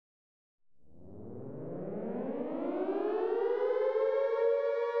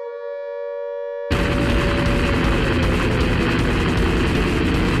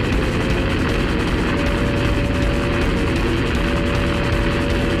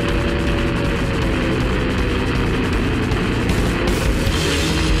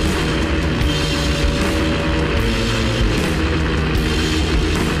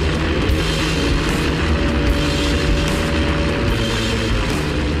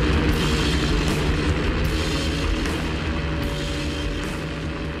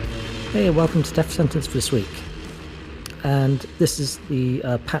Hey, welcome to Death Sentence for this week. And this is the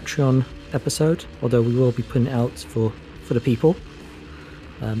Patreon episode, although we will be putting it out for the people.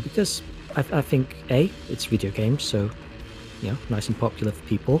 Because I think, A, it's video games, so, nice and popular for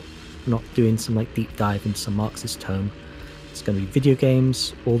people. We're not doing some deep dive into some Marxist tome. It's going to be video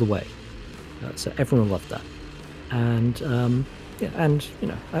games all the way. So everyone will love that. And, I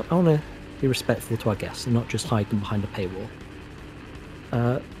want to be respectful to our guests and not just hide them behind a paywall.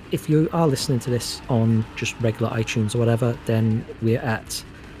 If you are listening to this on just regular iTunes or whatever, then we're at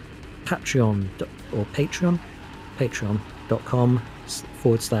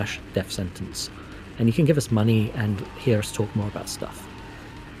patreon.com/Death Sentence. And you can give us money and hear us talk more about stuff.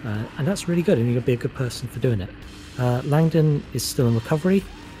 And that's really good, and you'll be a good person for doing it. Langdon is still in recovery.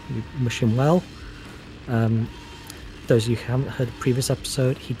 We wish him well. Those of you who haven't heard the previous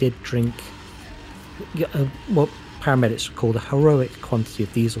episode, he did drink what paramedics call a heroic quantity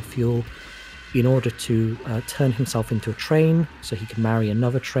of diesel fuel in order to turn himself into a train so he could marry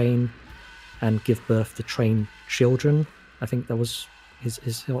another train and give birth to train children. I think that was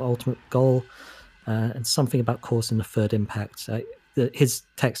his ultimate goal. And something about causing the third impact. His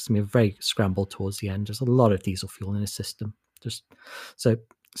texts to me are very scrambled towards the end. There's a lot of diesel fuel in his system. So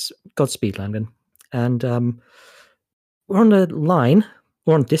Godspeed, Langdon. And we're on the line.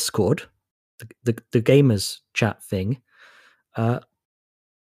 We're on Discord, the gamers chat thing,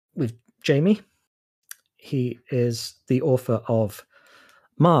 with Jamie. He is the author of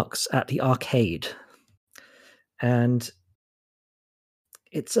Marx at the Arcade. And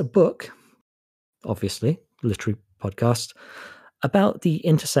it's a book, obviously, literary podcast, about the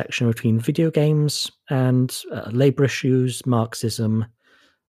intersection between video games and labor issues, Marxism,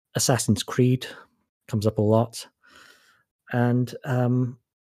 Assassin's Creed comes up a lot. And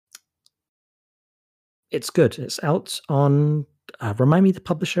it's good. It's out on, remind me the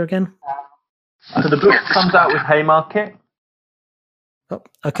publisher again? So the book comes out with Haymarket. Oh,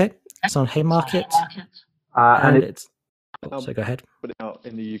 okay. It's on Haymarket. And so go ahead. Put it out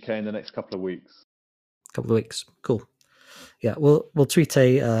in the UK in the next couple of weeks. Cool. Yeah, we'll tweet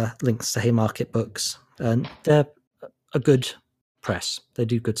links to Haymarket books, and they're a good press. They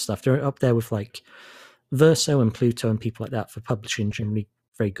do good stuff. They're up there with Verso and Pluto and people like that for publishing generally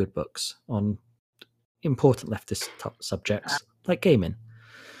very good books on important leftist subjects like gaming.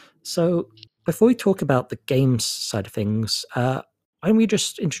 So before we talk about the games side of things, why don't we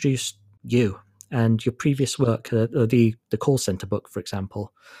just introduce you and your previous work, the call center book, for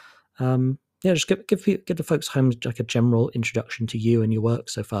example. Just give the folks at home a general introduction to you and your work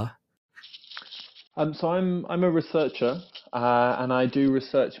so far. So I'm a researcher, and I do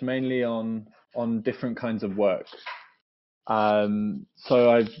research mainly on different kinds of work.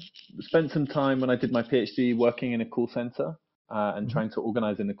 So I've spent some time when I did my PhD working in a call center and trying to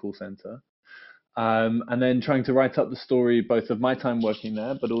organize in the call center, and then trying to write up the story both of my time working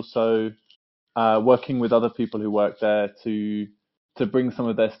there, but also working with other people who work there to bring some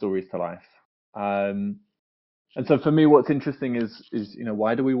of their stories to life. And so for me, what's interesting is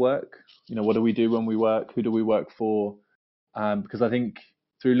why do we work? What do we do when we work? Who do we work for? Because I think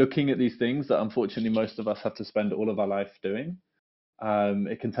through looking at these things that unfortunately most of us have to spend all of our life doing,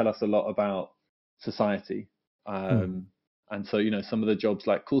 it can tell us a lot about society. And so some of the jobs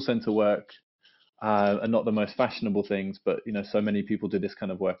like call center work are not the most fashionable things, but so many people do this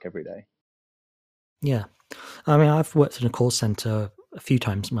kind of work every day. Yeah, I mean, I've worked in a call center a few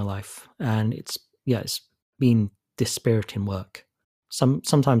times in my life, and it's been dispiriting work.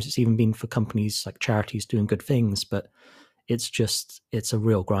 Sometimes it's even been for companies like charities doing good things, but it's a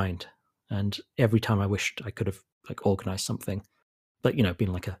real grind. And every time I wished I could have organized something, but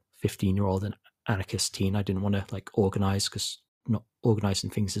being like a 15-year-old and anarchist teen, I didn't want to organize because not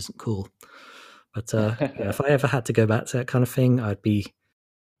organizing things isn't cool. But if I ever had to go back to that kind of thing, I'd be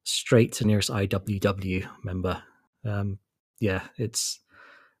straight to nearest IWW member. It's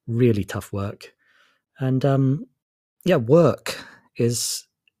really tough work. And work is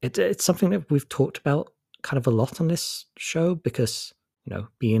it's something that we've talked about kind of a lot on this show because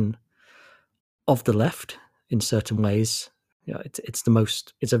being of the left in certain ways,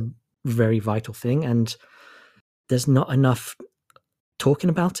 it's a very vital thing, and there's not enough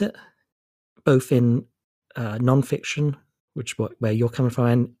talking about it, both in non-fiction, where you're coming from,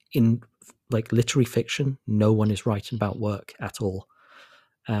 and in literary fiction. No one is writing about work at all,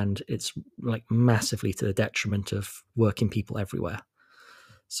 and it's massively to the detriment of working people everywhere.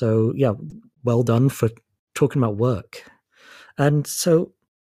 So well done for talking about work. And so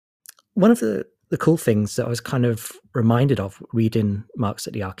one of the cool things that I was kind of reminded of reading Marx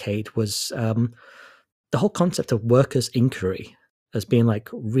at the Arcade was the whole concept of workers' inquiry. as being like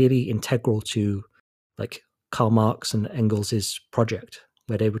really integral to like Karl Marx and Engels's project,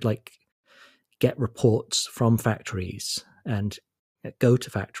 where they would like get reports from factories and go to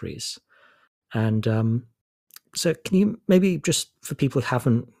factories. And so can you maybe, just for people who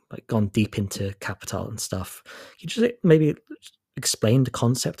haven't like gone deep into Capital and stuff, can you just maybe explain the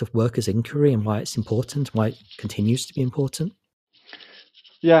concept of workers' inquiry and why it's important, why it continues to be important?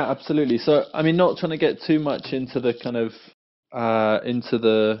 Yeah, absolutely. So, I mean, not trying to get too much into the kind of into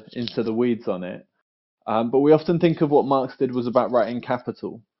the weeds on it, but we often think of what Marx did was about writing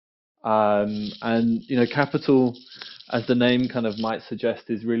Capital, and Capital, as the name kind of might suggest,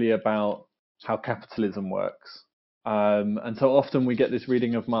 is really about how capitalism works. And so often we get this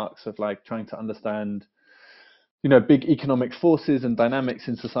reading of Marx of like trying to understand, big economic forces and dynamics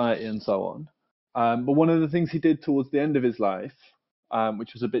in society and so on. But one of the things he did towards the end of his life,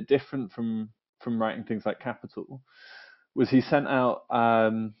 which was a bit different from writing things like Capital, was he sent out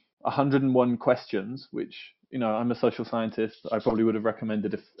 101 questions, which, I'm a social scientist. I probably would have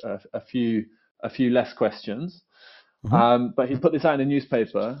recommended a few less questions. But he put this out in a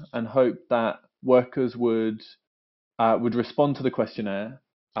newspaper and hoped that workers would respond to the questionnaire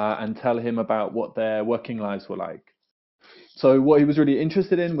and tell him about what their working lives were like. So what he was really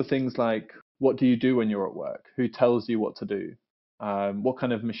interested in were things like, what do you do when you're at work? Who tells you what to do? What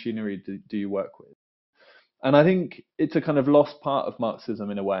kind of machinery do you work with? And I think it's a kind of lost part of Marxism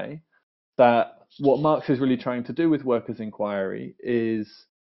in a way, that what Marx is really trying to do with workers' inquiry is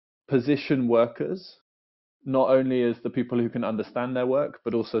position workers not only as the people who can understand their work,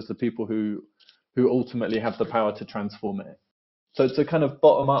 but also as the people who ultimately have the power to transform it. So it's a kind of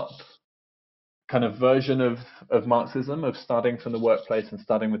bottom-up kind of version of Marxism, of starting from the workplace and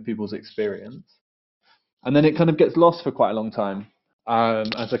starting with people's experience. And then it kind of gets lost for quite a long time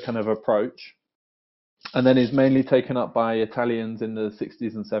as a kind of approach, and then is mainly taken up by Italians in the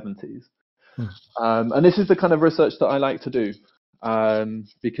 60s and 70s. And this is the kind of research that I like to do,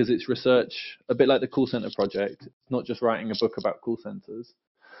 because it's research a bit like the call center project. It's not just writing a book about call centers,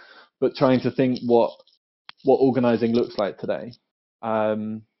 but trying to think what organizing looks like today.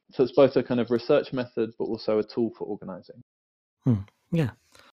 So it's both a kind of research method, but also a tool for organizing. Yeah.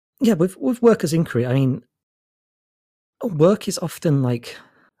 With workers' inquiry, I mean, work is often like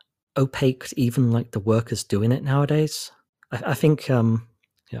opaque to even like the workers doing it nowadays. I think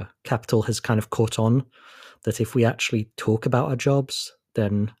Capital has kind of caught on that if we actually talk about our jobs,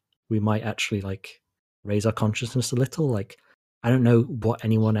 then we might actually like raise our consciousness a little. Like, I don't know what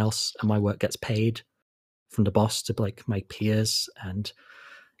anyone else at my work gets paid, from the boss to like my peers, and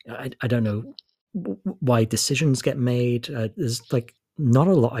I don't know why decisions get made. There's like not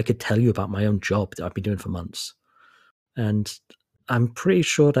a lot I could tell you about my own job that I've been doing for months, and I'm pretty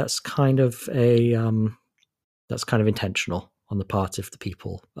sure that's kind of intentional on the part of the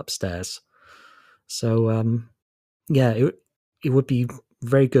people upstairs. So it would be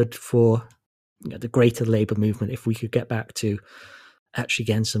very good for the greater labor movement if we could get back to actually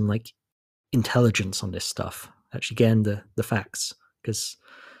getting some like intelligence on this stuff, actually getting the facts, because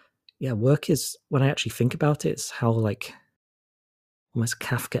work is, when I actually think about it, it's how like almost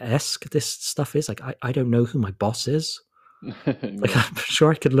Kafka-esque this stuff is. Like I don't know who my boss is. Like I'm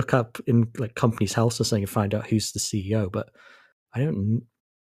sure I could look up in like Companies House or something and find out who's the CEO, but I don't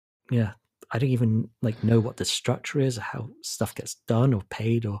even like know what the structure is, or how stuff gets done or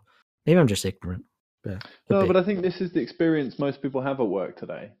paid, or maybe I'm just ignorant. But I think this is the experience most people have at work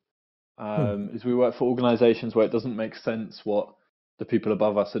today. Is we work for organizations where it doesn't make sense what the people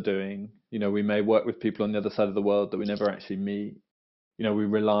above us are doing. We may work with people on the other side of the world that we never actually meet. We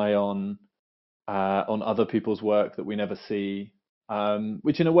rely on other people's work that we never see,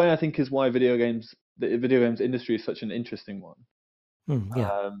 which in a way I think is why the video games industry is such an interesting one.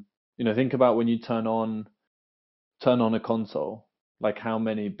 Think about when you turn on a console, like how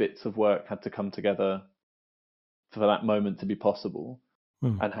many bits of work had to come together for that moment to be possible.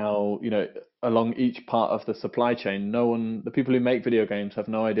 And how, along each part of the supply chain, the people who make video games have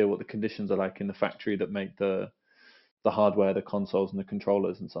no idea what the conditions are like in the factory that make the hardware, the consoles and the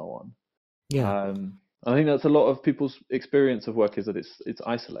controllers and so on. I think that's a lot of people's experience of work, is that it's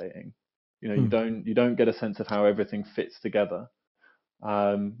isolating. You don't get a sense of how everything fits together,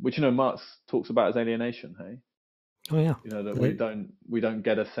 which Marx talks about as alienation. Hey. Oh yeah. That we don't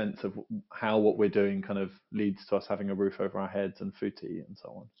get a sense of how what we're doing kind of leads to us having a roof over our heads and food to eat and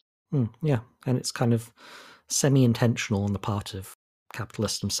so on. And it's kind of semi-intentional on the part of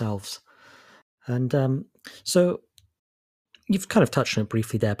capitalists themselves. And so you've kind of touched on it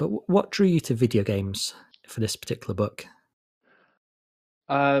briefly there, but what drew you to video games for this particular book?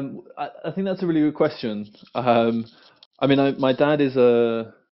 I think that's a really good question. I mean, my dad is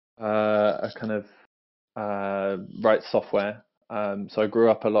a kind of writes software. So I grew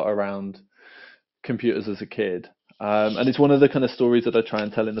up a lot around computers as a kid. And it's one of the kind of stories that I try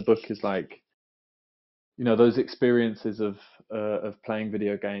and tell in the book is like, those experiences of playing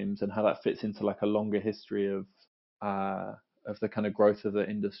video games and how that fits into like a longer history of the kind of growth of the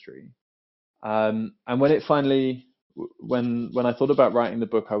industry. And when it finally, when I thought about writing the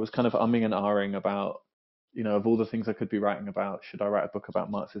book, I was kind of umming and ahhing about, of all the things I could be writing about, should I write a book about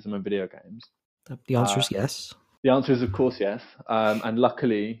Marxism and video games? The answer is yes. The answer is of course yes. And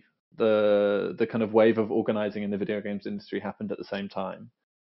luckily, the kind of wave of organizing in the video games industry happened at the same time.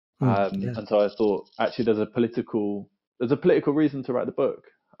 Yeah. And so I thought, actually, there's a political reason to write the book.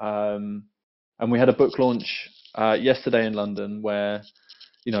 And we had a book launch yesterday in London where,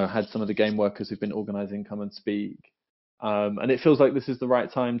 I had some of the game workers who've been organizing come and speak. And it feels like this is the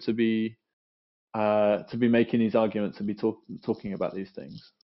right time to be making these arguments and be talking about these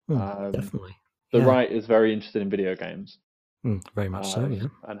things. Definitely. The right is very interested in video games. Very much so, yeah.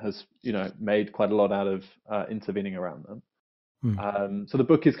 And has, made quite a lot out of intervening around them. So the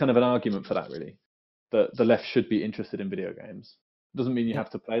book is kind of an argument for that, really, that the left should be interested in video games. Doesn't mean you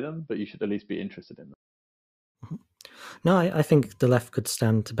have to play them, but you should at least be interested in them. No, I think the left could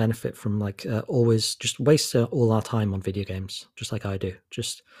stand to benefit from like always just waste all our time on video games, just like I do.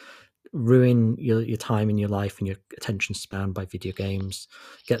 Just ruin your time in your life and your attention span by video games.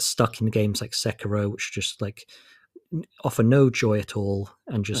 Get stuck in games like Sekiro, which just like offer no joy at all,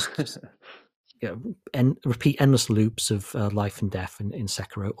 and just and repeat endless loops of life and death in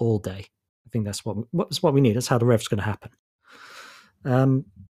Sekiro all day. I think that's what we need. That's how the rev's going to happen.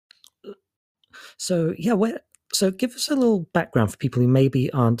 So yeah, so give us a little background for people who maybe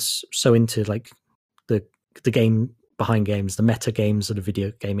aren't so into like the game behind games, the meta games of the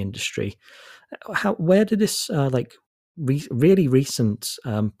video game industry. Where did this really recent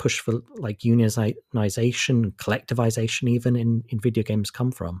push for like unionization, collectivization, even in video games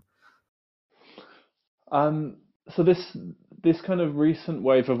come from? So this kind of recent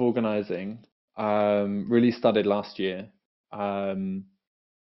wave of organizing really started last year.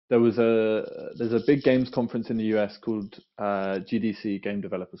 There's a big games conference in the US called GDC, Game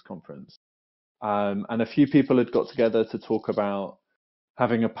Developers Conference, and a few people had got together to talk about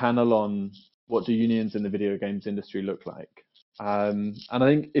having a panel on what do unions in the video games industry look like. And I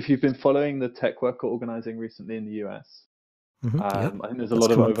think if you've been following the tech worker organizing recently in the US, I think there's a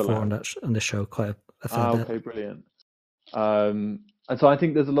lot of overlap on the show quite a fair bit. Okay, brilliant. And so I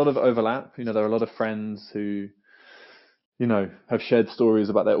think there's a lot of overlap. There are a lot of friends who have shared stories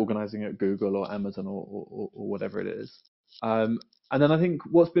about their organizing at Google or Amazon or whatever it is. And then I think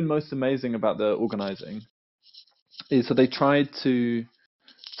what's been most amazing about the organizing is that they tried to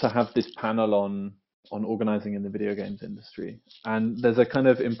have this panel on organizing in the video games industry. And there's a kind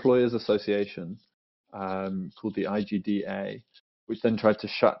of employers association called the IGDA, which then tried to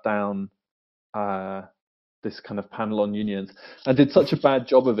shut down this kind of panel on unions and did such a bad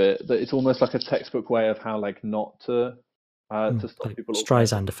job of it that it's almost like a textbook way of how like not to stop like people.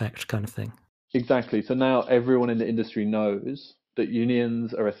 Streisand effect kind of thing. Exactly. So now everyone in the industry knows that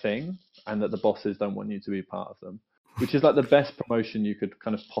unions are a thing and that the bosses don't want you to be part of them, which is like the best promotion you could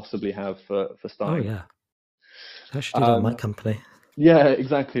kind of possibly have for starting. Oh yeah, I should do that in my company. Yeah,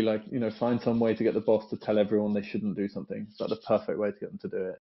 exactly. Like, find some way to get the boss to tell everyone they shouldn't do something. It's like the perfect way to get them to do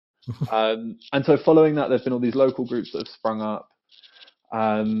it. And so following that, there's been all these local groups that have sprung up.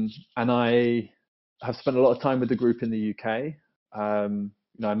 And I have spent a lot of time with the group in the UK. I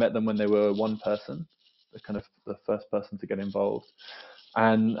met them when they were one person, the first person to get involved,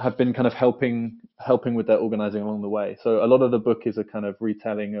 and have been kind of helping with their organizing along the way. So a lot of the book is a kind of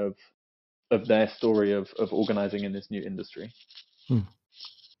retelling of their story of organizing in this new industry.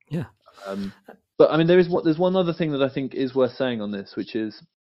 Yeah. But I mean, there's one other thing that I think is worth saying on this, which is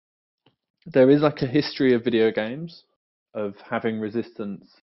there is like a history of video games of having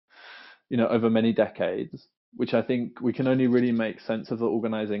resistance, over many decades, which I think we can only really make sense of the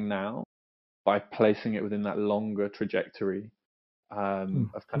organizing now by placing it within that longer trajectory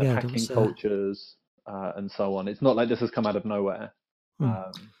of kind of hacking cultures and so on. It's not like this has come out of nowhere.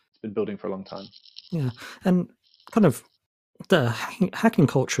 It's been building for a long time. Yeah, and kind of the hacking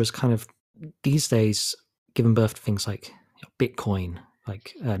culture is kind of these days given birth to things like Bitcoin,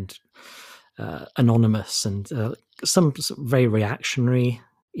 like and Anonymous, and some very reactionary,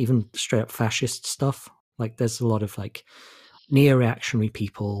 even straight up fascist stuff. Like there's a lot of like neo-reactionary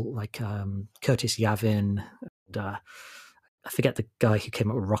people like Curtis Yavin, and I forget the guy who came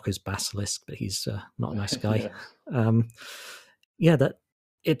up with Rocker's Basilisk, but he's not a nice guy. Yes. Yeah, that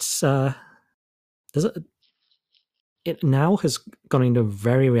it's there's it now has gone in a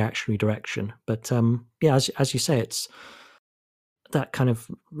very reactionary direction. But yeah, as you say, it's that kind of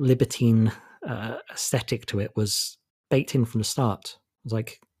libertine aesthetic to it was baked in from the start. It was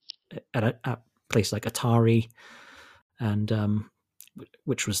like at a place like Atari, and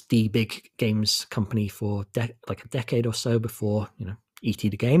which was the big games company for like a decade or so before, E.T.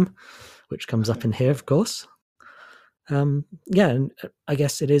 the game, which comes up in here, of course. Yeah, and I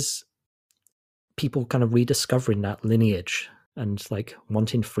guess it is people kind of rediscovering that lineage and like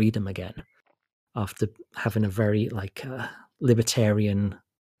wanting freedom again after having a very like libertarian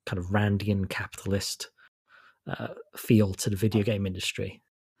kind of Randian capitalist feel to the video game industry.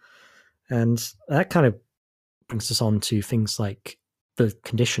 And that kind of brings us on to things like the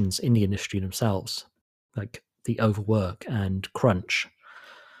conditions in the industry themselves, like the overwork and crunch.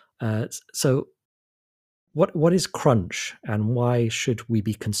 So what is crunch, and why should we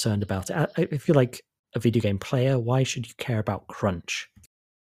be concerned about it? If you're like a video game player, why should you care about crunch?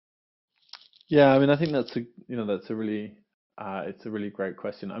 Yeah, I mean, I think that's a really it's a really great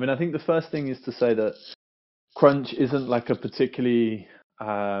question. I mean, I think the first thing is to say that crunch isn't like a particularly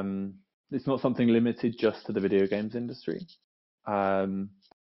it's not something limited just to the video games industry.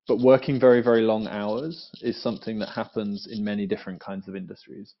 But working very, very long hours is something that happens in many different kinds of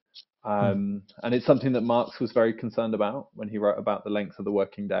industries. And it's something that Marx was very concerned about when he wrote about the length of the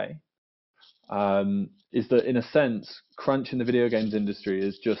working day. Is that in a sense, crunch in the video games industry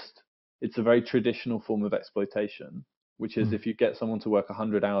is it's a very traditional form of exploitation, which is if you get someone to work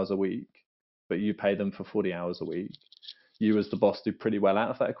 100 hours a week, but you pay them for 40 hours a week, you as the boss do pretty well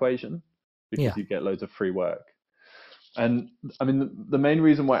out of that equation because you get loads of free work. And I mean, the main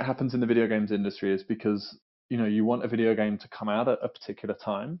reason why it happens in the video games industry is because, you want a video game to come out at a particular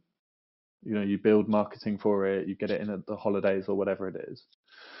time. You build marketing for it, you get it in at the holidays or whatever it is.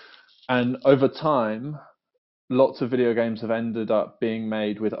 And over time, lots of video games have ended up being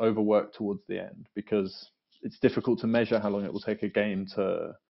made with overwork towards the end because it's difficult to measure how long it will take a game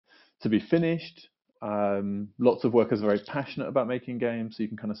to be finished. Lots of workers are very passionate about making games, so you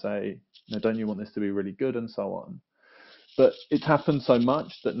can kind of say, don't you want this to be really good, and so on. But it's happened so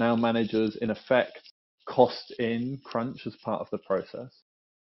much that now managers, in effect, cost in crunch as part of the process.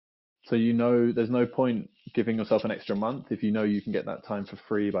 So there's no point giving yourself an extra month if you can get that time for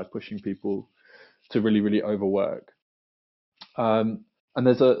free by pushing people to really, really overwork. And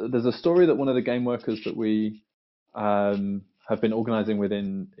there's a story that one of the game workers that we have been organizing with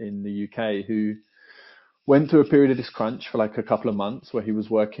in the UK, who went through a period of this crunch for like a couple of months where he was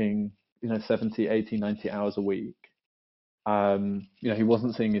working 70, 80, 90 hours a week. He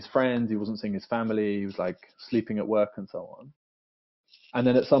wasn't seeing his friends, he wasn't seeing his family, he was like sleeping at work and so on. And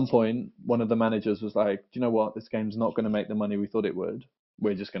then at some point, one of the managers was like, do you know what? This game's not going to make the money we thought it would.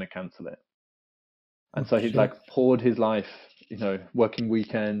 We're just going to cancel it. And so he'd like poured his life, working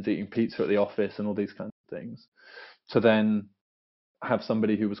weekends, eating pizza at the office and all these kinds of things, to then have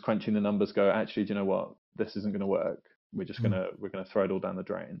somebody who was crunching the numbers go, actually, do you know what? This isn't going to work. We're going to throw it all down the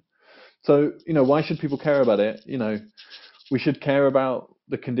drain. So, why should people care about it? We should care about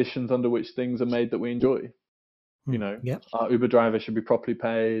the conditions under which things are made that we enjoy. Our Uber driver should be properly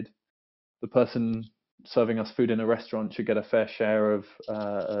paid. The person serving us food in a restaurant should get a fair share of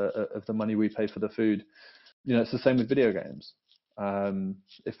the money we pay for the food. It's the same with video games.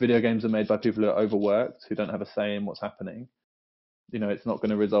 If video games are made by people who are overworked, who don't have a say in what's happening, it's not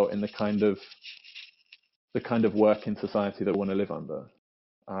going to result in the kind of work in society that we want to live under.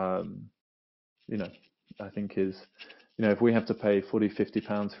 I think if we have to pay 40, 50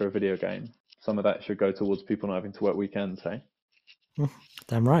 pounds for a video game, some of that should go towards people not having to work weekends, eh?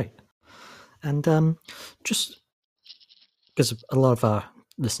 Damn right. And just because a lot of our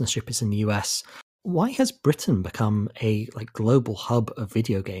listenership is in the US, why has Britain become a like global hub of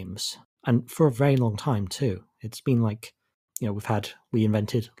video games? And for a very long time too. It's been like, we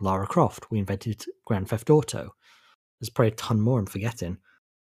invented Lara Croft, we invented Grand Theft Auto. There's probably a ton more I'm forgetting.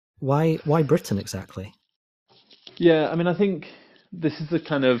 Why Britain exactly? Yeah, I mean, I think this is a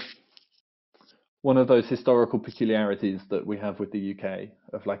kind of one of those historical peculiarities that we have with the UK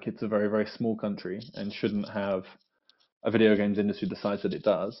of like it's a very, very small country and shouldn't have a video games industry the size that it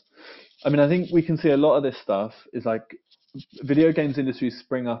does. I mean, I think we can see a lot of this stuff is like video games industries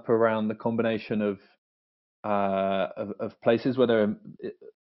spring up around the combination of places where there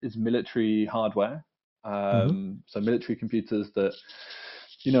is military hardware, so military computers that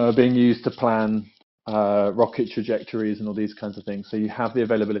are being used to plan rocket trajectories and all these kinds of things. So you have the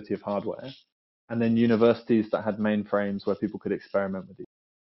availability of hardware, and then universities that had mainframes where people could experiment with it.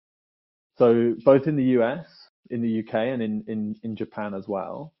 So both in the US, in the UK, and in Japan as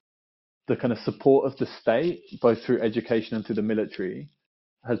well, the kind of support of the state, both through education and through the military,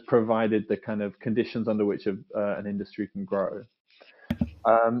 has provided the kind of conditions under which an industry can grow.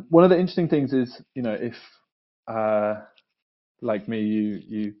 One of the interesting things is, if like me,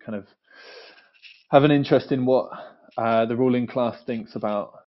 you kind of have an interest in what the ruling class thinks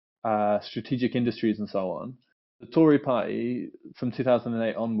about strategic industries and so on. The Tory party from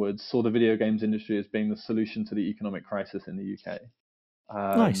 2008 onwards saw the video games industry as being the solution to the economic crisis in the UK.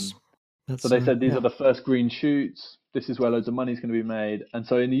 Nice. So they said these are the first green shoots. This is where loads of money is going to be made. And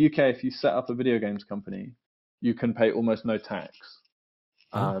so in the UK, if you set up a video games company, you can pay almost no tax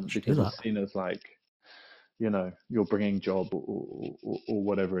because it's seen as like, you're bringing job or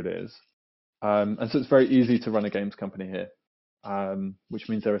whatever it is. And so it's very easy to run a games company here, which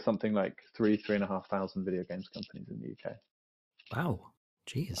means there are something like 3,500 video games companies in the UK. Wow.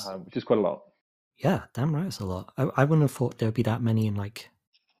 Jeez. Which is quite a lot. Yeah, damn right, it's a lot. I wouldn't have thought there would be that many in like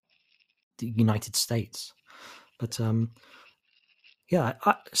the United States. But yeah,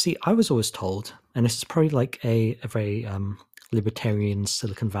 I was always told, and this is probably like a very libertarian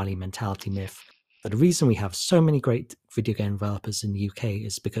Silicon Valley mentality myth, that the reason we have so many great video game developers in the UK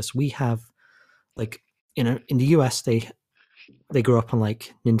is because we have, like, in the US, they grew up on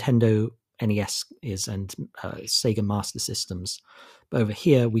like Nintendo NES and Sega Master Systems. But over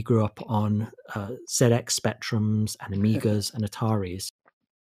here, we grew up on ZX Spectrums and Amigas and Ataris.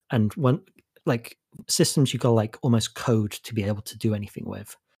 And when like systems you got like almost code to be able to do anything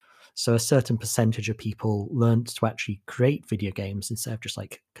with. So a certain percentage of people learned to actually create video games instead of just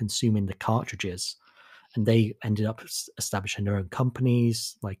like consuming the cartridges. And they ended up establishing their own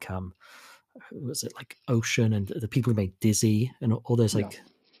companies, like who was it, like Ocean, and the people who made Dizzy and all those like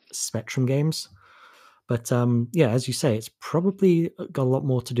Spectrum games. But yeah, as you say, it's probably got a lot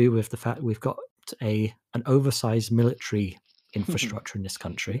more to do with the fact we've got an oversized military infrastructure in this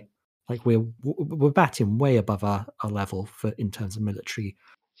country. Like we're batting way above our level in terms of military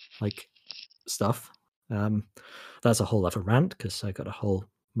like stuff. That's a whole other rant because I got a whole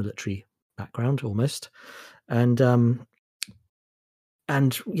military background almost, and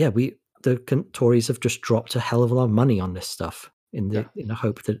yeah, the Tories have just dropped a hell of a lot of money on this stuff in the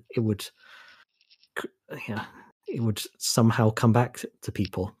hope that it would somehow come back to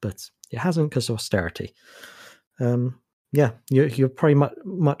people, but it hasn't because of austerity. Yeah, you're probably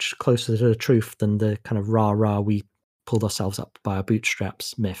much closer to the truth than the kind of rah we pulled ourselves up by our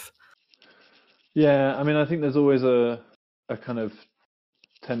bootstraps myth. Yeah, I mean, I think there's always a kind of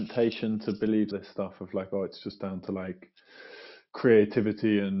temptation to believe this stuff of like, oh, it's just down to like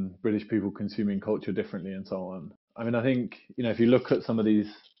creativity and British people consuming culture differently and so on. I mean, I think, if you look at some of these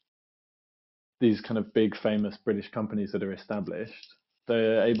kind of big famous British companies that are established,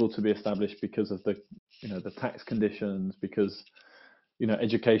 they're able to be established because of the tax conditions, because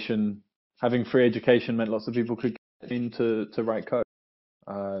education, having free education meant lots of people could get in to write code.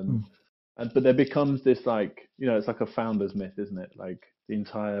 But there becomes this like, it's like a founder's myth, isn't it? Like the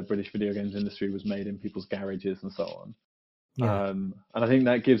entire British video games industry was made in people's garages and so on. And I think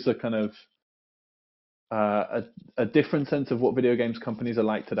that gives a kind of a different sense of what video games companies are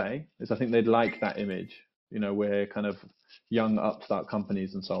like today. Is I think they'd like that image, we're kind of young upstart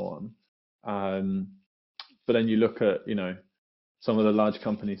companies and so on. But then you look at, some of the large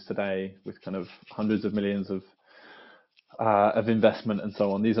companies today with kind of hundreds of millions of investment and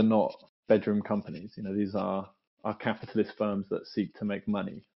so on. These are not bedroom companies. These are capitalist firms that seek to make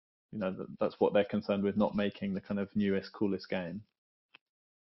money. That's what they're concerned with, not making the kind of newest, coolest game.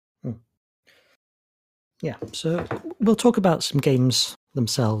 Yeah, so we'll talk about some games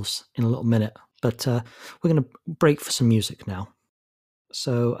themselves in a little minute, but we're going to break for some music now.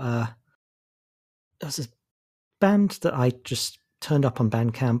 So there's a band that I just turned up on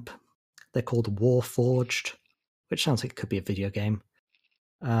Bandcamp. They're called Warforged, which sounds like it could be a video game.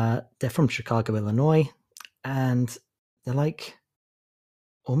 They're from Chicago, Illinois, and they're like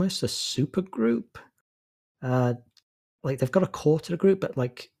almost a super group. Like they've got a core to the group, but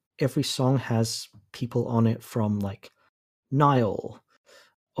like every song has people on it from like Nile,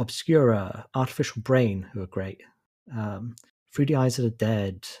 Obscura, Artificial Brain, who are great, Through the Eyes of the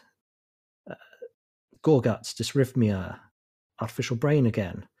Dead, Gorguts, Dysrhythmia, Artificial Brain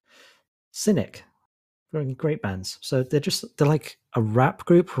again, Cynic. Very great bands. So they're like a rap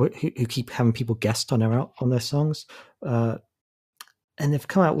group who keep having people guest on their songs, and they've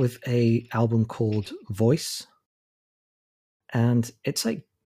come out with a album called Voice, and it's like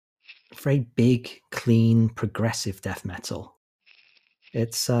very big, clean, progressive death metal.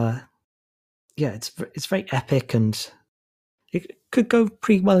 It's it's very epic, and it could go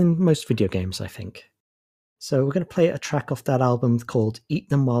pretty well in most video games, I think. So we're going to play a track off that album called Eat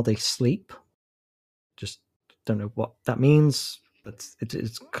Them While They Sleep. Just don't know what that means, but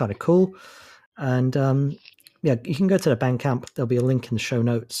it's kind of cool. And yeah, you can go to the Bandcamp. There'll be a link in the show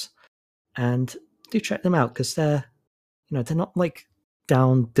notes. And do check them out, because they're not like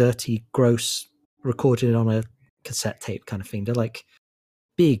down, dirty, gross, recorded on a cassette tape kind of thing. They're like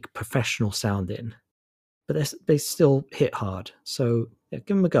big professional sounding, but they still hit hard. So yeah,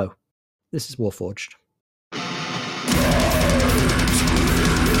 give them a go. This is Warforged.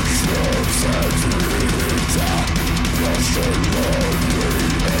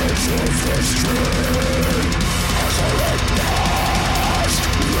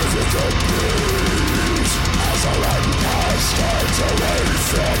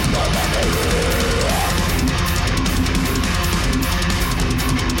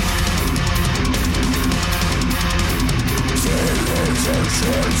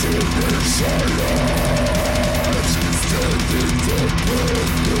 Try to be silent.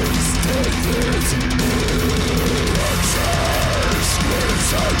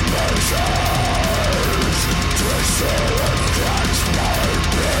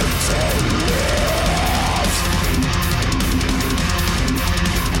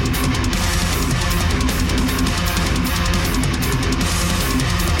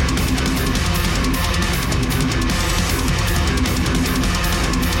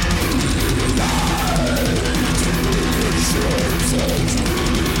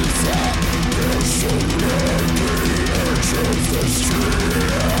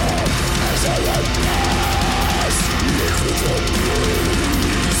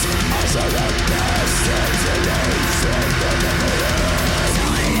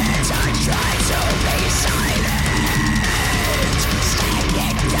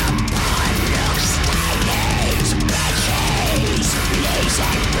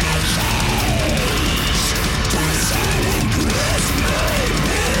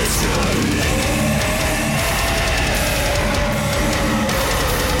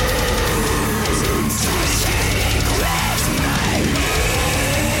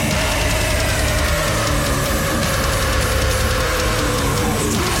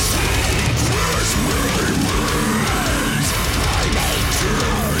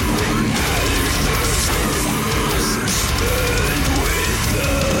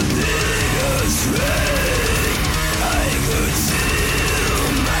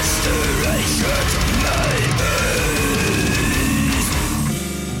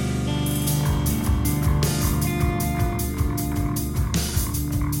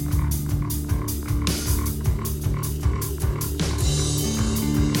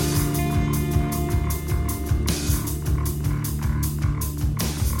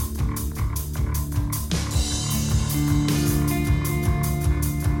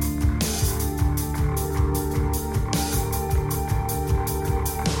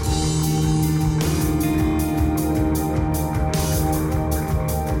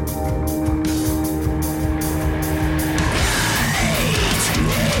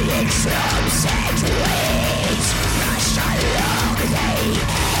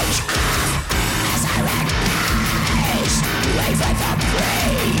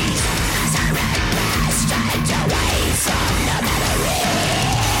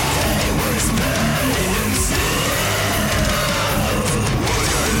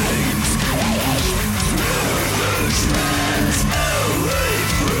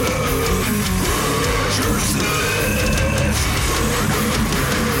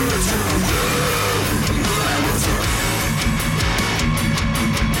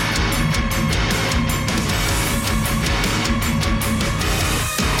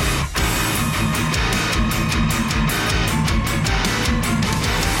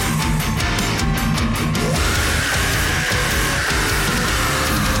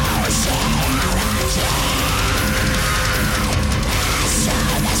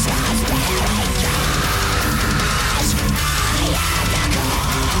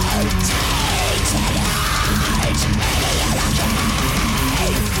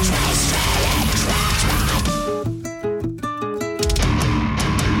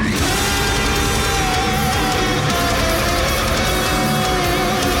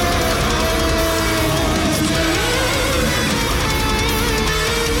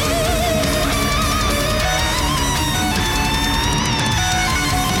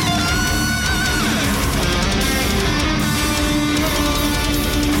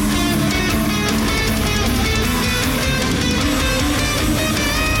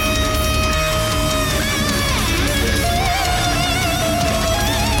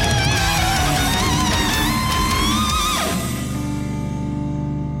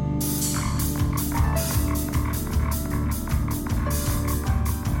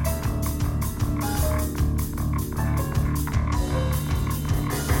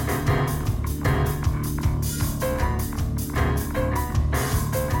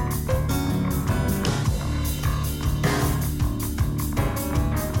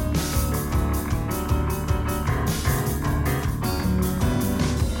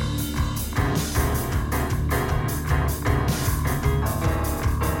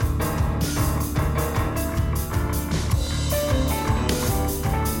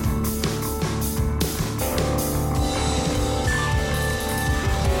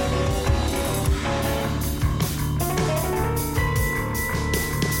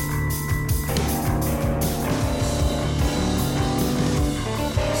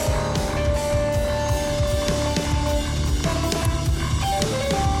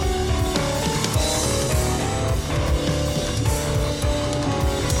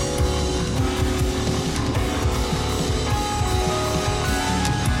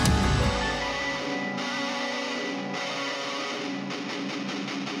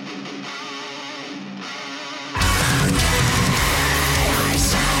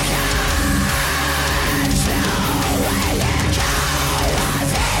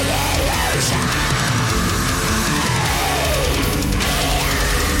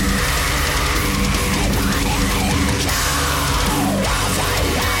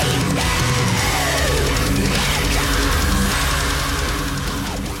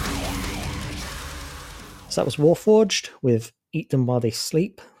 So that was Warforged with Eat Them While They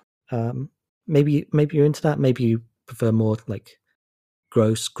Sleep. Maybe you're into that. Maybe you prefer more like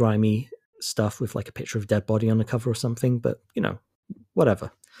gross, grimy stuff with like a picture of a dead body on the cover or something. But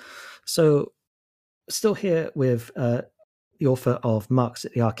whatever. So still here with the author of Marx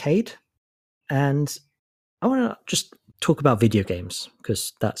at the Arcade, and I want to just talk about video games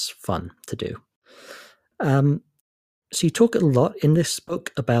because that's fun to do. So you talk a lot in this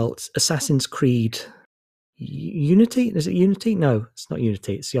book about Assassin's Creed Unity. Is it Unity? No, it's not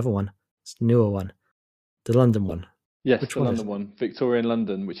Unity. It's the other one. It's the newer one, the London one. Yes, Which the one London one, Victorian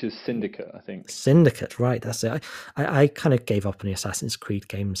London, which is Syndicate, I think. Syndicate, right? That's it. I kind of gave up on the Assassin's Creed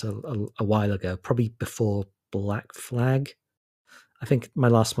games a while ago, probably before Black Flag. I think my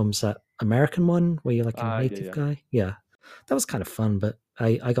last one was that American one where you're like a native guy. Yeah, that was kind of fun, but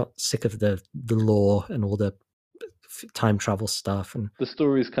I got sick of the lore and all the time travel stuff, and the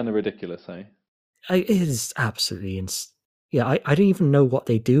story is kind of ridiculous, eh? it is absolutely yeah. I don't even know what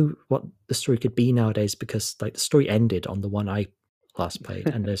they do, what the story could be nowadays, because like the story ended on the one I last played,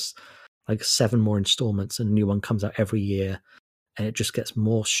 and there's like 7 more installments, and a new one comes out every year, and it just gets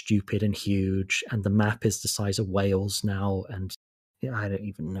more stupid and huge, and the map is the size of Wales now, and I don't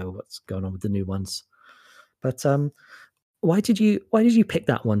even know what's going on with the new ones. But why did you pick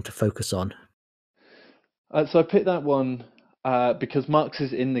that one to focus on? So I picked that one because Marx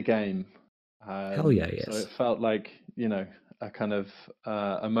is in the game. Hell yeah, yes. So it felt like, a kind of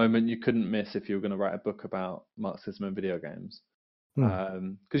a moment you couldn't miss if you were going to write a book about Marxism and video games.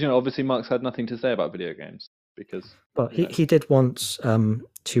 Because, obviously Marx had nothing to say about video games because... But he did want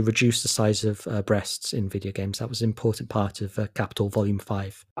to reduce the size of breasts in video games. That was an important part of Capital Volume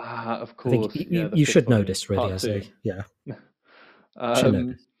 5. Of course. You should know this, really. Yeah.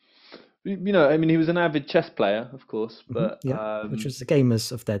 He was an avid chess player, of course, but which was the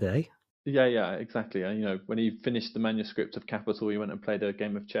gamers of their day. Yeah, exactly. And when he finished the manuscript of Capital, he went and played a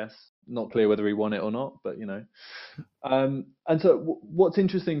game of chess. Not clear whether he won it or not, but And so, what's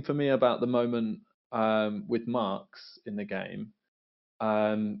interesting for me about the moment with Marx in the game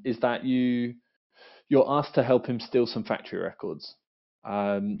is that you're asked to help him steal some factory records.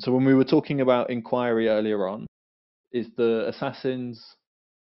 So when we were talking about inquiry earlier on, is the assassins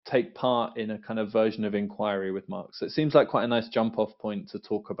take part in a kind of version of inquiry with Marx. So it seems like quite a nice jump off point to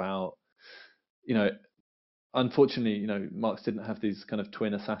talk about, unfortunately, Marx didn't have these kind of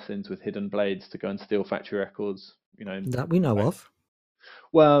twin assassins with hidden blades to go and steal factory records, that we know of.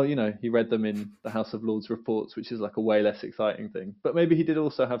 Well, he read them in the House of Lords reports, which is like a way less exciting thing. But maybe he did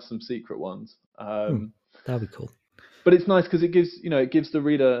also have some secret ones. That'd be cool. But it's nice because it gives the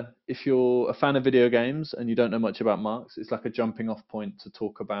reader, if you're a fan of video games and you don't know much about Marx, it's like a jumping off point to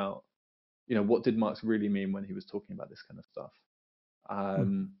talk about, what did Marx really mean when he was talking about this kind of stuff.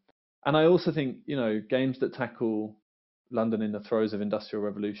 And I also think, games that tackle London in the throes of Industrial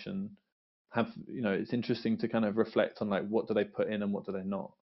Revolution have, it's interesting to kind of reflect on like what do they put in and what do they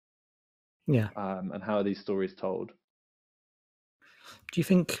not. Yeah. And how are these stories told? Do you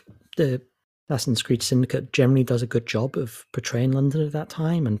think the Assassin's Creed Syndicate generally does a good job of portraying London at that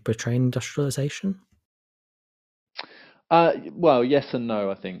time and portraying industrialization? Well, yes and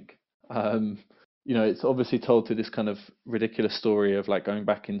no, I think. It's obviously told through this kind of ridiculous story of like going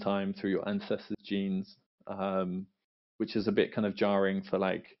back in time through your ancestors' genes, which is a bit kind of jarring for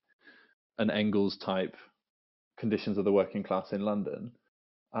like an Engels type conditions of the working class in London.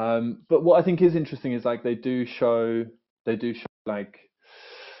 But what I think is interesting is like they do show like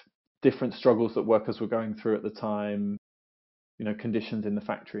different struggles that workers were going through at the time, conditions in the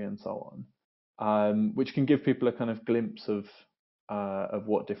factory and so on, which can give people a kind of glimpse of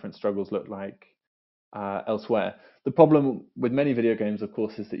what different struggles look like elsewhere. The problem with many video games, of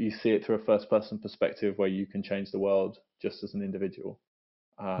course, is that you see it through a first-person perspective where you can change the world just as an individual,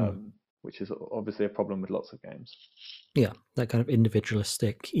 which is obviously a problem with lots of games. Yeah, that kind of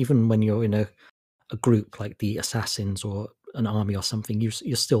individualistic. Even when you're in a group like the Assassins or an army or something,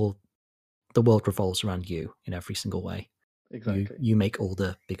 you're still, the world revolves around you in every single way. Exactly. You make all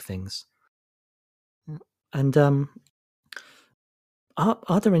the big things. And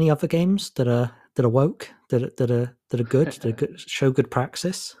are there any other games that are woke, that are good, that are good, show good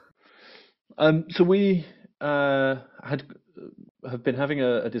praxis? So we have been having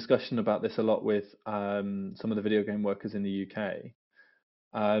a discussion about this a lot with some of the video game workers in the UK,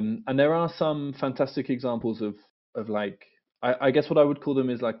 and there are some fantastic examples of like I guess what I would call them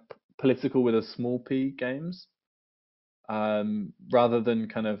is like political with a small p games, rather than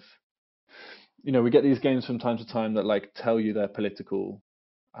kind of, we get these games from time to time that like tell you they're political,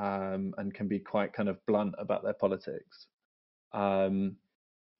 and can be quite kind of blunt about their politics.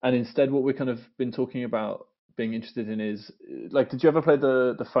 And instead, what we've kind of been talking about being interested in is like, did you ever play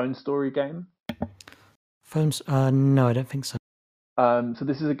the Phone Story game? Phones? No, I don't think so. So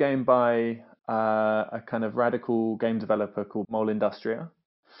this is a game by a kind of radical game developer called Mole Industria,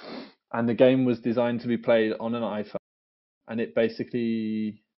 and the game was designed to be played on an iPhone, and it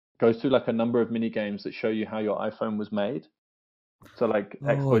basically goes through like a number of mini games that show you how your iPhone was made. So like Oh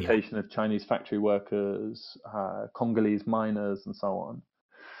yeah. exploitation of Chinese factory workers, Congolese miners, and so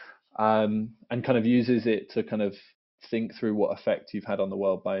on, and kind of uses it to kind of think through what effect you've had on the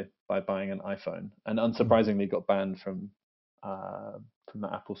world by buying an iPhone, and Mm. unsurprisingly got banned uh, from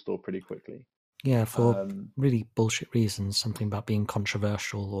the Apple Store pretty quickly. Yeah, for Um, really bullshit reasons, something about being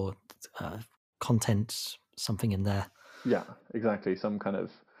controversial or uh, content, something in there. yeah, exactly. Some kind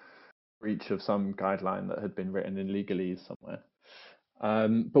of breach of some guideline that had been written in legalese somewhere.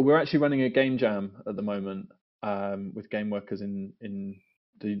 But we're actually running a game jam at the moment with game workers in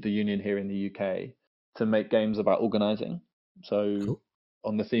the union here in the UK to make games about organizing. So Cool.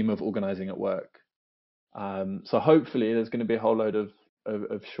 on the theme of organizing at work. So hopefully there's going to be a whole load of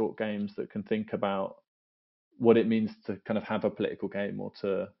short games that can think about what it means to kind of have a political game or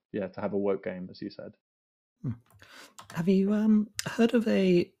to have a work game, as you said. Hmm. Have you heard of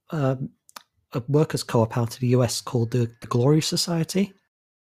a workers' co-op out of the US called the Glory Society?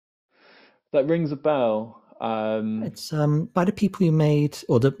 That rings a bell. It's by the people who made,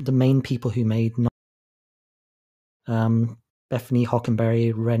 or the main people who made, um, Bethany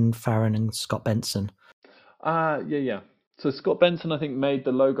Hockenberry, Ren Farron, and Scott Benson. Yeah. So Scott Benson, I think, made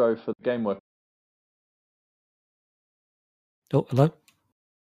the logo for the game work. Oh, hello.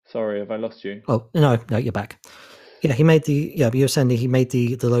 Sorry, have I lost you? Oh no, you're back. Yeah, he made the. Yeah, you were saying that he made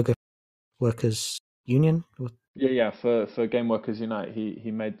the logo for Workers Union. Yeah. For Game Workers Unite,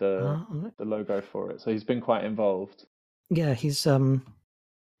 he made Uh, the logo for it. So he's been quite involved. yeah, he's.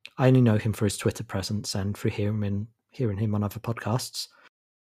 I only know him for his Twitter presence and through hearing him on other podcasts.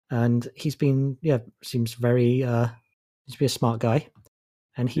 And he's been, yeah, seems very, seems to be a smart guy.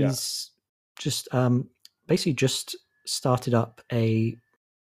 And Yeah. he's just basically just started up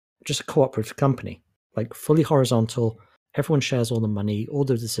just a cooperative company, like fully horizontal. Everyone shares all the money, all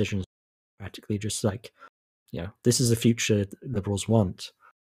the decisions, practically just like, this is the future liberals want.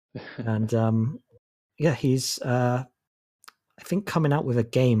 And yeah, he's, I think, coming out with a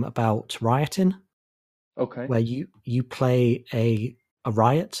game about rioting Okay. where you play a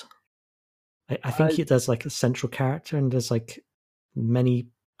riot. I think I, there's like a central character and there's like many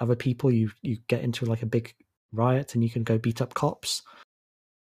other people. You get into like a big riot and you can go beat up cops.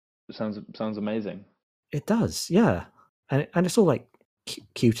 sounds amazing. It does, yeah, and it's all like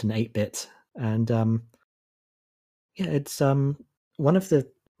cute and 8-bit, and yeah, it's one of the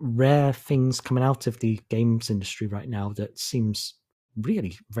rare things coming out of the games industry right now that seems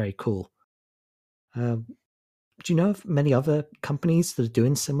really very cool. Um, do you know of many other companies that are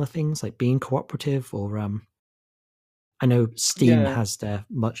doing similar things, like being cooperative, or I know Steam Yeah. has their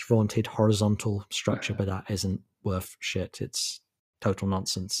much vaunted horizontal structure, but that isn't worth shit. It's total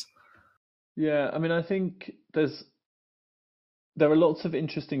nonsense. Yeah. I mean, I think there are lots of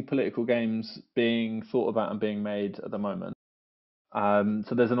interesting political games being thought about and being made at the moment.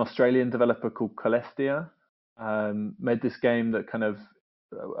 So there's an Australian developer called Colestia, made this game that kind of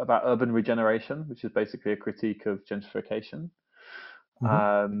about urban regeneration, which is basically a critique of gentrification.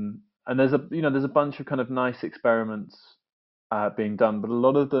 Hmm. And there's a bunch of kind of nice experiments being done, but a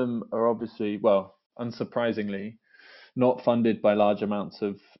lot of them are obviously, well, unsurprisingly, not funded by large amounts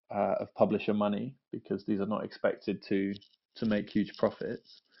of publisher money because these are not expected to make huge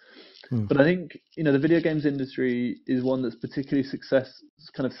profits. Hmm. But I think the video games industry is one that's particularly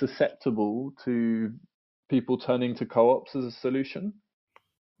kind of susceptible to people turning to co-ops as a solution.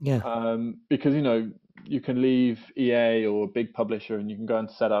 Yeah. Because you can leave EA or a big publisher and you can go and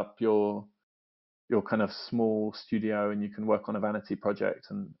set up your kind of small studio and you can work on a vanity project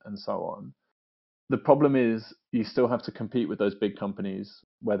and so on. The problem is you still have to compete with those big companies,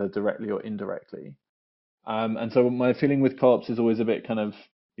 whether directly or indirectly. And so my feeling with co-ops is always a bit kind of,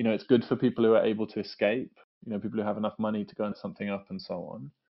 it's good for people who are able to escape, people who have enough money to go and something up and so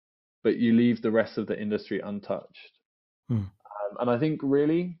on. But you leave the rest of the industry untouched. Hmm. And I think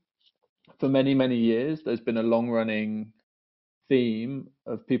really for many, many years, there's been a long running theme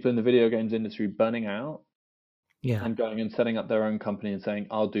of people in the video games industry burning out Yeah. and going and setting up their own company and saying,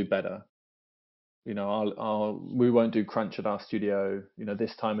 I'll do better. We won't do crunch at our studio.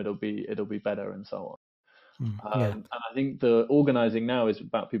 This time it'll be better and so Hmm. on. Yeah. And I think the organizing now is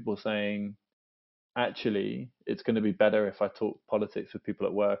about people saying, actually, it's going to be better if I talk politics with people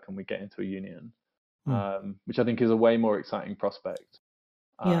at work and we get into a union, Hmm. which I think is a way more exciting prospect.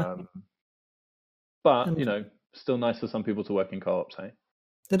 Yeah. But And still nice for some people to work in co-ops, hey?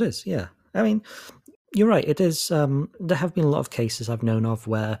 it is, yeah. I mean, you're right. It is. There have been a lot of cases I've known of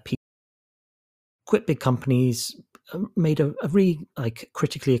where people quit big companies, made a really like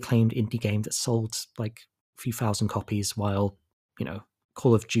critically acclaimed indie game that sold like a few thousand copies, while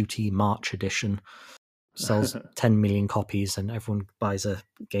Call of Duty March Edition sells 10 million copies, and everyone buys a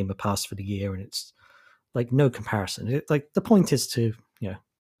Gamer Pass for the year, and it's like no comparison. Like the point is to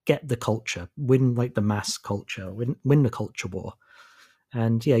get the culture, win like the mass culture, win the culture war.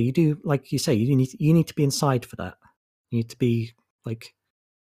 And yeah, you do, like you say, you need to be inside for that. You need to be like,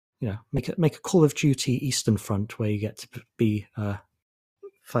 make a Call of Duty Eastern Front where you get to be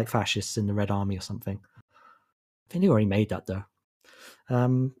fight fascists in the Red Army or something. I think they already made that though.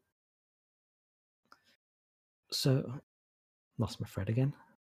 So lost my thread again.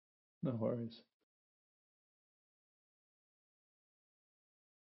 No worries.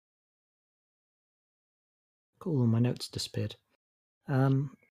 Cool, my notes disappeared.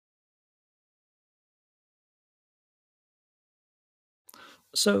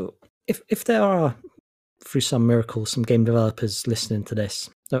 So if there are, through some miracle, some game developers listening to this,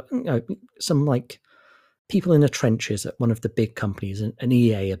 some like people in the trenches at one of the big companies, an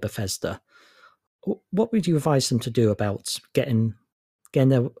EA, a Bethesda, what would you advise them to do about getting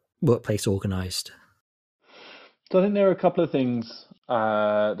their workplace organized? So I think there are a couple of things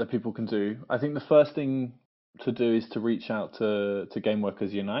that people can do. I think the first thing to do is to reach out to Game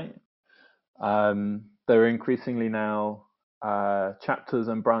Workers Unite. There are increasingly now chapters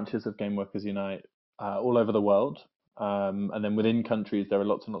and branches of Game Workers Unite all over the world. And then within countries, there are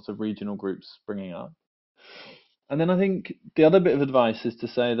lots and lots of regional groups springing up. And then I think the other bit of advice is to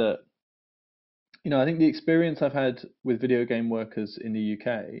say that, I think the experience I've had with video game workers in the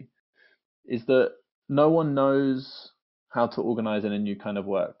UK is that no one knows how to organize in a new kind of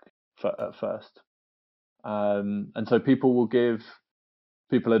work at first. And so people will give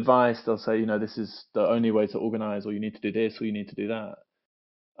people advice. They'll say, this is the only way to organize, or you need to do this, or you need to do that.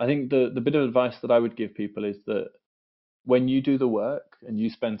 I think the bit of advice that I would give people is that when you do the work and you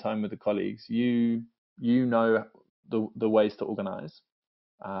spend time with the colleagues, you know the ways to organize.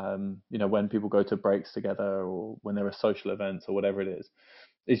 When people go to breaks together, or when there are social events, or whatever it is,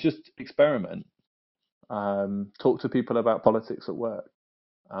 it's just experiment. Talk to people about politics at work.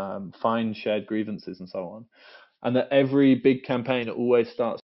 Find shared grievances and so on. And that every big campaign always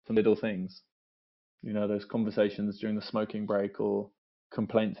starts from little things. Those conversations during the smoking break, or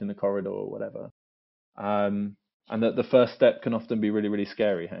complaints in the corridor, or whatever. And that the first step can often be really, really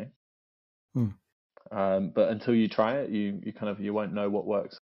scary, hey? But until you try it, you won't know what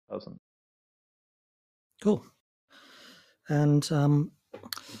works, doesn't. Cool. And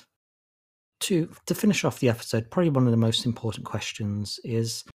to finish off the episode, probably one of the most important questions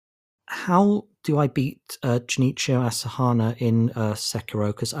is, how do I beat Junichiro Asahana in Sekiro?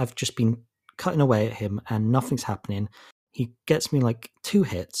 Because I've just been cutting away at him and nothing's happening. He gets me like 2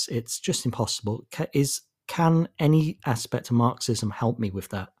 hits. It's just impossible. Can any aspect of Marxism help me with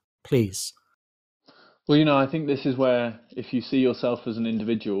that, please? Well, I think this is where, if you see yourself as an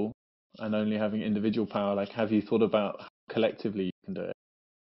individual and only having individual power, like, have you thought about how collectively you can do it?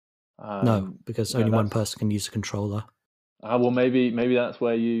 No, because only one person can use a controller. Well, maybe that's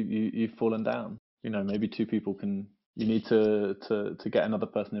where you've fallen down. Maybe 2 people can. You need to get another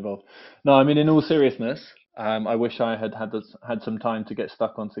person involved. No, I mean, in all seriousness, I wish I had some time to get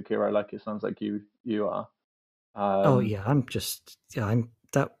stuck on Sekiro, like it sounds like you are.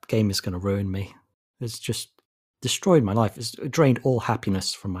 That game is going to ruin me. It's just destroyed my life. It's drained all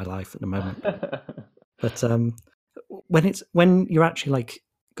happiness from my life at the moment. But when you're actually like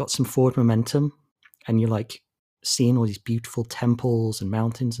got some forward momentum, and you're like seeing all these beautiful temples and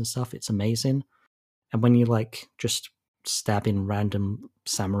mountains and stuff, it's amazing. And when you like just stabbing random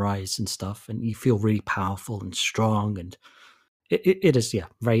samurais and stuff, and you feel really powerful and strong, and it is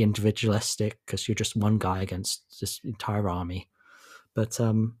very individualistic, because you're just one guy against this entire army. But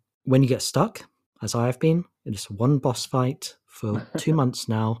when you get stuck, as I have been, in this one boss fight for 2 months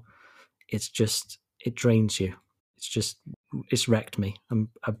now, it drains you. It's wrecked me. I'm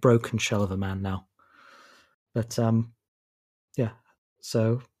a broken shell of a man now. But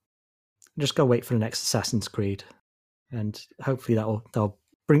so just go wait for the next Assassin's Creed, and hopefully that'll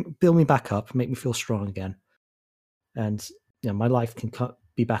build me back up, make me feel strong again, and my life can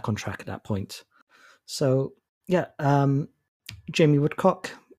be back on track at that point. So Jamie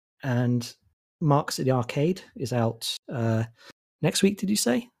Woodcock and Marx at the Arcade is out next week. Did you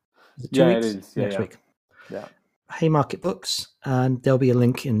say? Is it 2 weeks? It is. Next week. Yeah. Haymarket Books, and there'll be a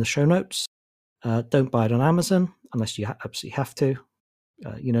link in the show notes. Don't buy it on Amazon unless you absolutely have to.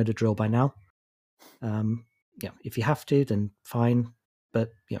 You know the drill by now. If you have to, then fine,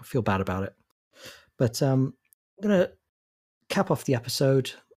 but feel bad about it. But I'm gonna cap off the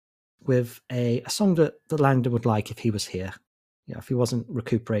episode with a song that Langdon would like if he was here. If he wasn't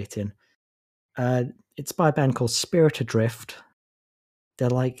recuperating. It's by a band called Spirit Adrift. They're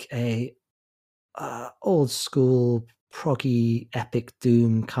like a old school proggy epic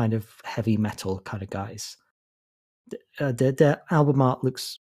doom kind of heavy metal kind of guys. Their album art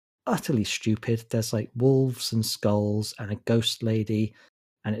looks utterly stupid. There's like wolves and skulls and a ghost lady,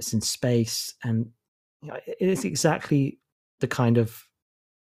 and it's in space, and it is exactly the kind of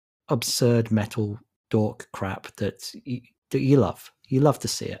absurd metal dork crap that you love. You love to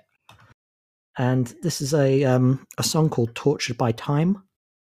see it. And this is a song called "Tortured by Time."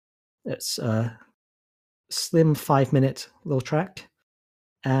 It's a slim 5-minute little track,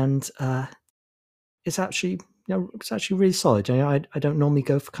 and it's actually really solid. I don't normally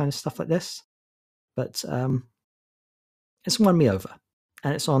go for kind of stuff like this, but it's won me over,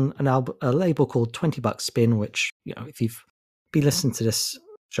 and it's on a label called 20 Bucks Spin, which if you've been listening to this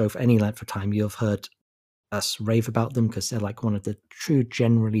show for any length of time, you'll have heard us rave about them because they're like one of the true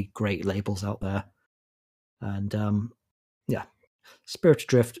generally great labels out there. And Spirit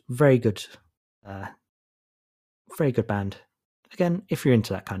Adrift, very good band. Again, if you're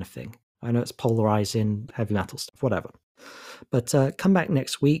into that kind of thing. I know it's polarizing, heavy metal stuff, whatever. But come back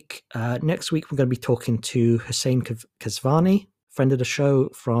next week. Next week we're going to be talking to Hussein Kazvani, friend of the show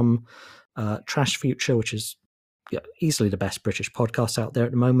from Trash Future, which is easily the best British podcast out there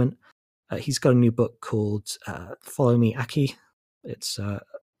at the moment. He's got a new book called Follow Me Aki. It's a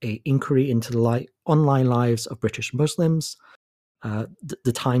inquiry into the online lives of British Muslims.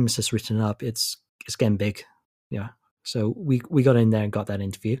 The Times has written up. It's getting big. Yeah. So we got in there and got that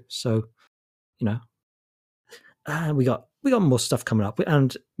interview. So, we got more stuff coming up.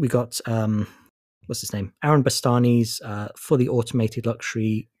 And we got, what's his name? Aaron Bastani's Fully Automated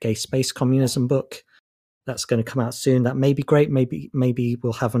Luxury Gay Space Communism book. That's going to come out soon. That may be great. Maybe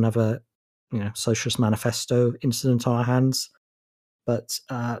we'll have another Socialist Manifesto incident on our hands, but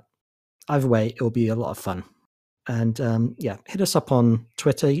either way, it'll be a lot of fun. And hit us up on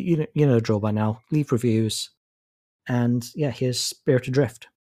Twitter. You know the drill by now. Leave reviews, and here's Spirit Adrift.